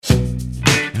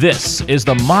This is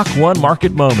the Mach 1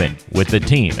 Market Moment with the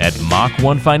team at Mach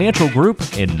 1 Financial Group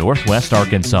in Northwest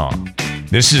Arkansas.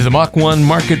 This is the Mach 1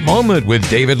 Market Moment with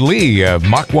David Lee of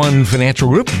Mach 1 Financial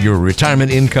Group, your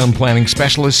retirement income planning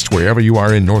specialist wherever you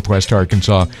are in Northwest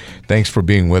Arkansas. Thanks for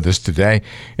being with us today.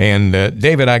 And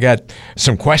David, I got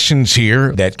some questions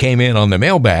here that came in on the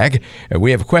mailbag. We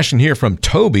have a question here from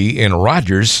Toby in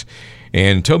Rogers.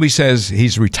 And Toby says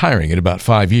he's retiring in about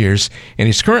 5 years, and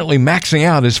he's currently maxing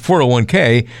out his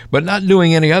 401k, but not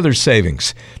doing any other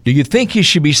savings. Do you think he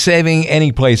should be saving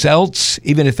anyplace else,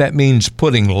 even if that means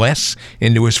putting less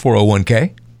into his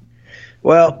 401k?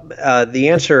 Well, the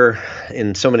answer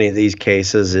in so many of these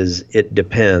cases is it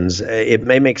depends. It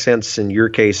may make sense in your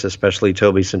case, especially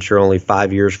Toby, since you're only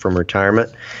 5 years from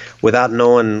retirement, without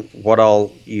knowing what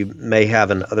all you may have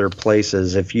in other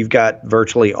places. If you've got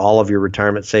virtually all of your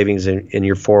retirement savings in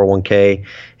your 401k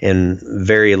and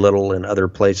very little in other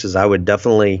places, I would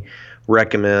definitely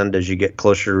recommend as you get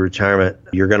closer to retirement,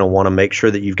 you're going to want to make sure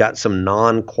that you've got some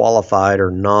non-qualified or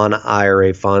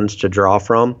non-IRA funds to draw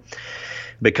from.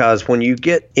 Because when you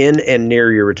get in and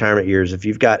near your retirement years, if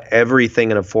you've got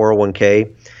everything in a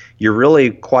 401k, you're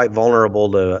really quite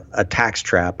vulnerable to a tax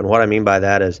trap. And what I mean by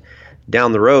that is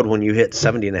down the road, when you hit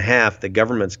 70 and a half, the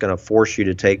government's going to force you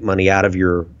to take money out of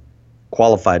your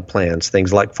qualified plans,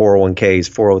 things like 401ks,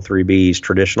 403bs,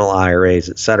 traditional IRAs,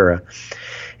 et cetera.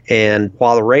 And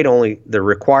while the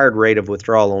required rate of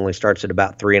withdrawal only starts at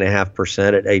about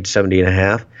 3.5% at age 70 and a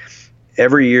half,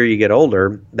 every year you get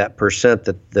older, that percent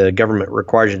that the government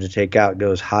requires you to take out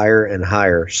goes higher and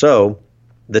higher. So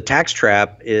the tax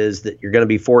trap is that you're going to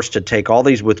be forced to take all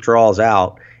these withdrawals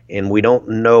out, and we don't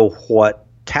know what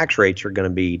tax rates are going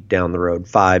to be down the road,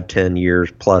 5, 10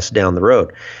 years plus down the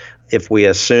road. If we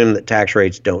assume that tax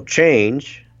rates don't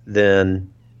change, then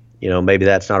maybe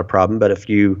that's not a problem. But if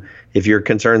you're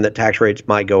concerned that tax rates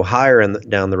might go higher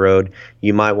down the road,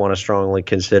 you might want to strongly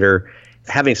consider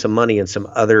having some money in some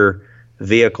other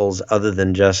vehicles other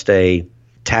than just a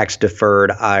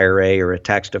tax-deferred IRA or a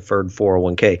tax-deferred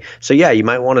 401k. So yeah, you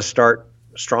might want to start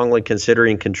strongly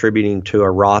considering contributing to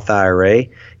a Roth IRA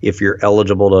if you're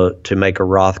eligible to make a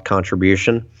Roth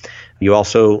contribution. You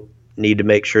also need to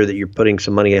make sure that you're putting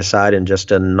some money aside in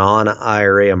just a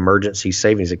non-IRA emergency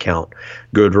savings account.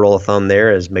 Good rule of thumb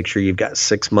there is make sure you've got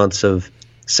 6 months of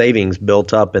savings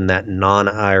built up in that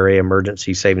non-IRA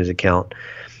emergency savings account,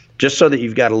 just so that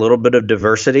you've got a little bit of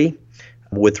diversity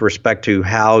with respect to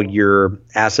how your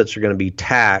assets are going to be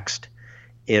taxed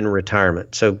in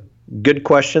retirement. So good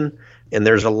question. And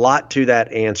there's a lot to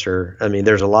that answer. I mean,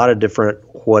 there's a lot of different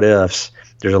what ifs.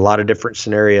 There's a lot of different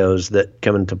scenarios that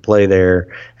come into play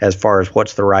there as far as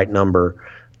what's the right number.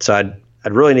 So I'd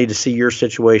really need to see your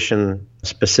situation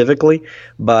specifically.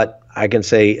 But I can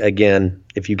say, again,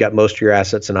 if you've got most of your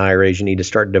assets in IRAs, you need to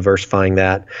start diversifying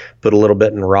that. Put a little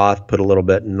bit in Roth, put a little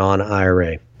bit in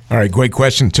non-IRA. All right, great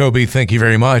question, Toby. Thank you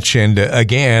very much. And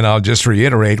again, I'll just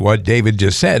reiterate what David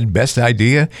just said. Best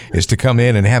idea is to come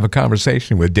in and have a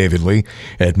conversation with David Lee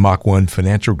at Mach 1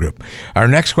 Financial Group. Our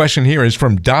next question here is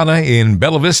from Donna in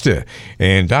Bella Vista.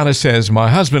 And Donna says, my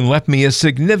husband left me a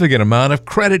significant amount of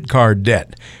credit card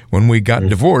debt when we got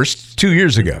divorced 2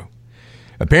 years ago.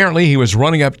 Apparently, he was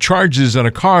running up charges on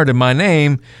a card in my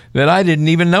name that I didn't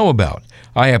even know about.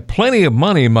 I have plenty of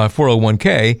money in my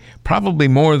 401k, probably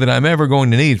more than I'm ever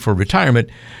going to need for retirement.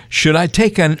 Should I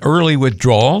take an early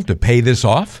withdrawal to pay this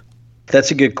off?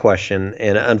 That's a good question.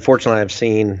 And unfortunately, I've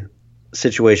seen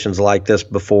situations like this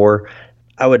before.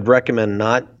 I would recommend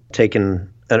not taking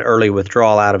an early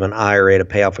withdrawal out of an IRA to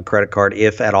pay off a credit card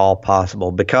if at all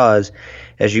possible, because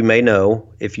as you may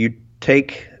know, if you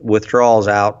take withdrawals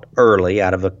out early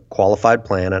out of a qualified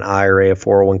plan, an IRA, a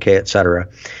 401k, et cetera,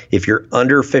 if you're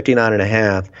under 59 and a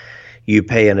half, you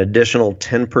pay an additional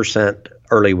 10%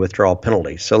 early withdrawal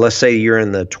penalty. So let's say you're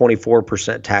in the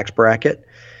 24% tax bracket.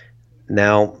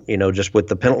 Now, just with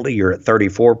the penalty, you're at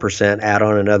 34%, add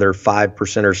on another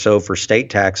 5% or so for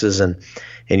state taxes, and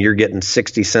you're getting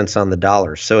 60 cents on the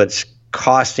dollar. So it's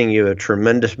costing you a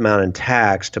tremendous amount in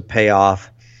tax to pay off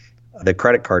the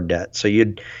credit card debt. So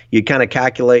you'd kind of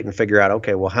calculate and figure out,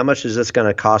 okay, well, how much is this going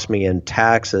to cost me in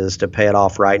taxes to pay it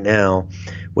off right now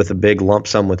with a big lump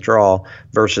sum withdrawal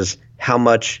versus how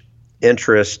much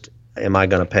interest am I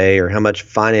going to pay, or how much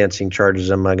financing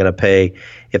charges am I going to pay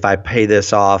if I pay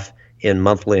this off in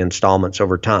monthly installments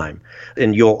over time.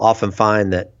 And you'll often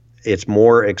find that it's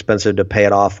more expensive to pay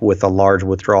it off with a large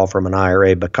withdrawal from an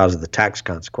IRA because of the tax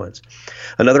consequence.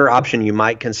 Another option you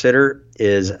might consider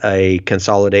is a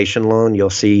consolidation loan.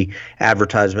 You'll see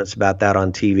advertisements about that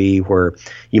on TV where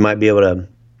you might be able to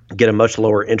get a much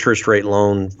lower interest rate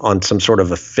loan on some sort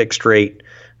of a fixed rate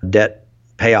debt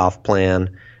payoff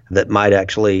plan that might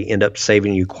actually end up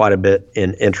saving you quite a bit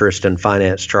in interest and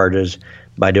finance charges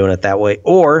by doing it that way.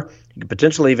 Or you could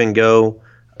potentially even go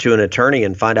to an attorney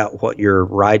and find out what your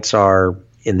rights are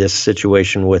in this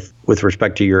situation with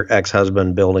respect to your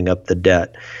ex-husband building up the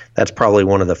debt. That's probably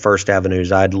one of the first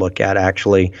avenues I'd look at,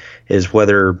 actually, is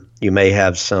whether you may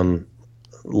have some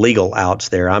legal outs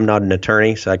there. I'm not an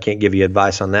attorney, so I can't give you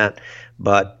advice on that,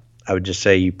 but I would just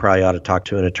say you probably ought to talk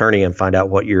to an attorney and find out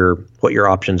what your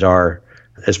options are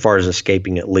as far as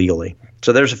escaping it legally.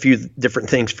 So there's a few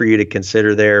different things for you to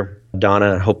consider there,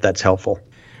 Donna. I hope that's helpful.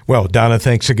 Well, Donna,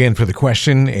 thanks again for the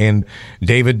question. And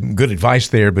David, good advice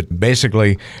there, but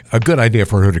basically a good idea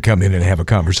for her to come in and have a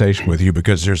conversation with you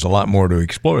because there's a lot more to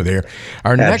explore there.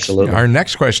 Our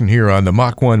next question here on the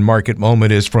Mach 1 Market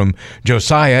Moment is from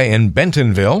Josiah in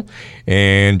Bentonville.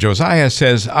 And Josiah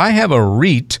says, I have a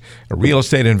REIT, a real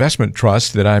estate investment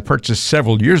trust that I purchased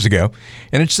several years ago,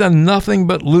 and it's done nothing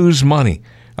but lose money.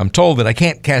 I'm told that I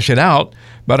can't cash it out,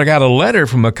 but I got a letter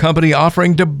from a company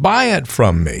offering to buy it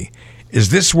from me. Is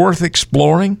this worth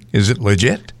exploring? Is it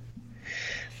legit?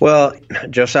 Well,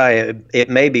 Josiah, it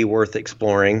may be worth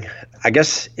exploring. I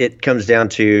guess it comes down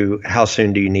to how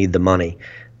soon do you need the money?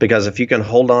 Because if you can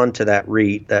hold on to that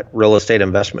REIT, that real estate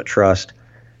investment trust,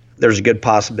 there's a good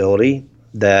possibility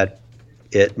that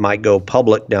it might go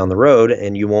public down the road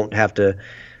and you won't have to,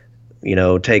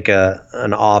 take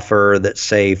an offer that's,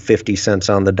 say, 50 cents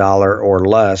on the dollar or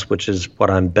less, which is what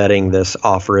I'm betting this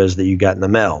offer is that you got in the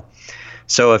mail.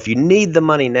 So if you need the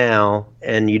money now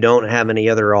and you don't have any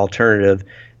other alternative,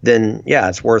 then yeah,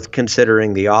 it's worth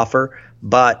considering the offer,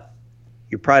 but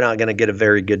you're probably not going to get a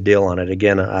very good deal on it.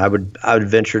 Again, I would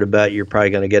venture to bet you're probably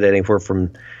going to get anywhere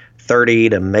from 30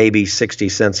 to maybe 60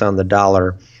 cents on the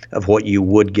dollar of what you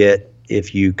would get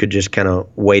if you could just kind of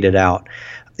wait it out.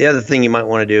 The other thing you might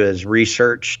want to do is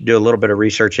do a little bit of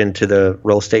research into the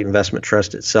real estate investment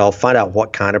trust itself, find out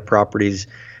what kind of properties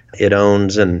it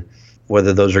owns and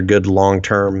whether those are good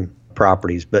long-term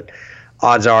properties. But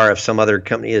odds are if some other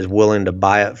company is willing to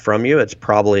buy it from you, it's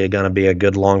probably going to be a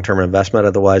good long-term investment.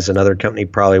 Otherwise, another company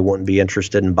probably wouldn't be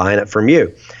interested in buying it from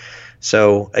you.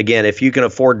 So again, if you can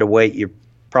afford to wait, you're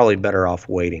probably better off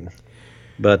waiting.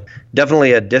 But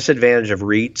definitely a disadvantage of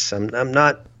REITs. I'm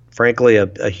not, frankly,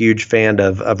 a huge fan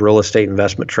of real estate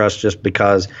investment trusts just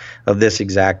because of this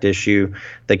exact issue.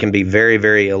 They can be very,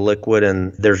 very illiquid,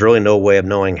 and there's really no way of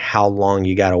knowing how long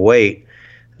you got to wait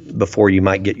before you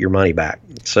might get your money back.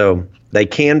 So they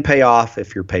can pay off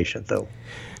if you're patient, though.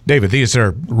 David, these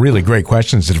are really great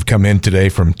questions that have come in today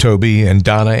from Toby and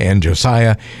Donna and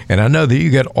Josiah. And I know that you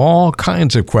get all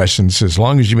kinds of questions as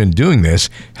long as you've been doing this,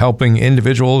 helping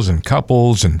individuals and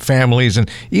couples and families and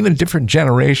even different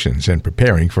generations in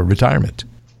preparing for retirement.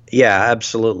 Yeah,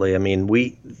 absolutely. I mean,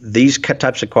 these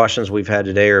types of questions we've had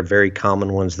today are very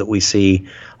common ones that we see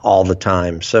all the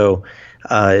time. So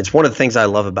it's one of the things I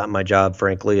love about my job,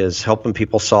 frankly, is helping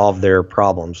people solve their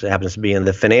problems. It happens to be in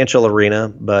the financial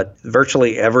arena, but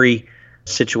virtually every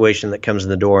situation that comes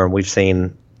in the door, and we've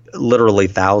seen literally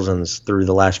thousands through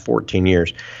the last 14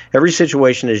 years, every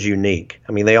situation is unique.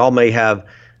 I mean, they all may have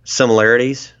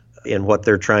similarities in what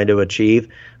they're trying to achieve,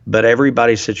 but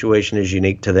everybody's situation is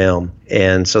unique to them.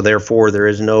 And so therefore, there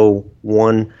is no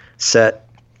one set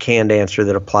canned answer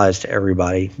that applies to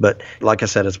everybody. But like I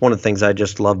said, it's one of the things I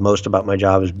just love most about my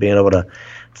job is being able to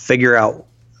figure out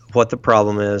what the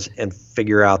problem is and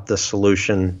figure out the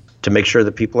solution to make sure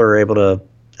that people are able to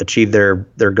achieve their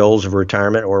goals of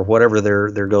retirement or whatever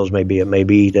their goals may be. It may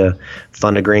be to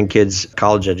fund a grandkid's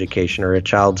college education or a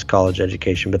child's college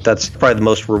education, but that's probably the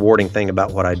most rewarding thing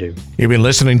about what I do. You've been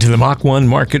listening to the Mach 1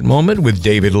 Market Moment with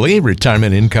David Lee,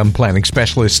 Retirement Income Planning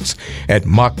Specialists at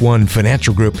Mach 1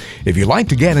 Financial Group. If you'd like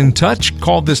to get in touch,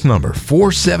 call this number,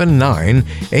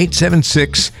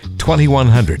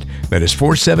 479-876-2100. That is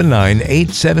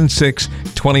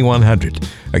 479-876-2100.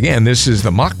 Again, this is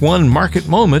the Mach 1 Market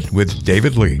Moment with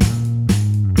David Lee.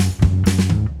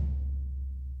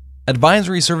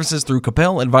 Advisory services through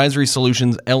Capel Advisory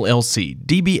Solutions, LLC,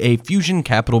 DBA Fusion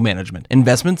Capital Management.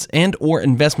 Investments and or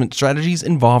investment strategies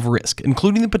involve risk,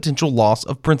 including the potential loss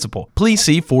of principal. Please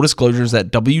see full disclosures at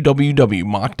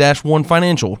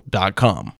www.mach-1financial.com.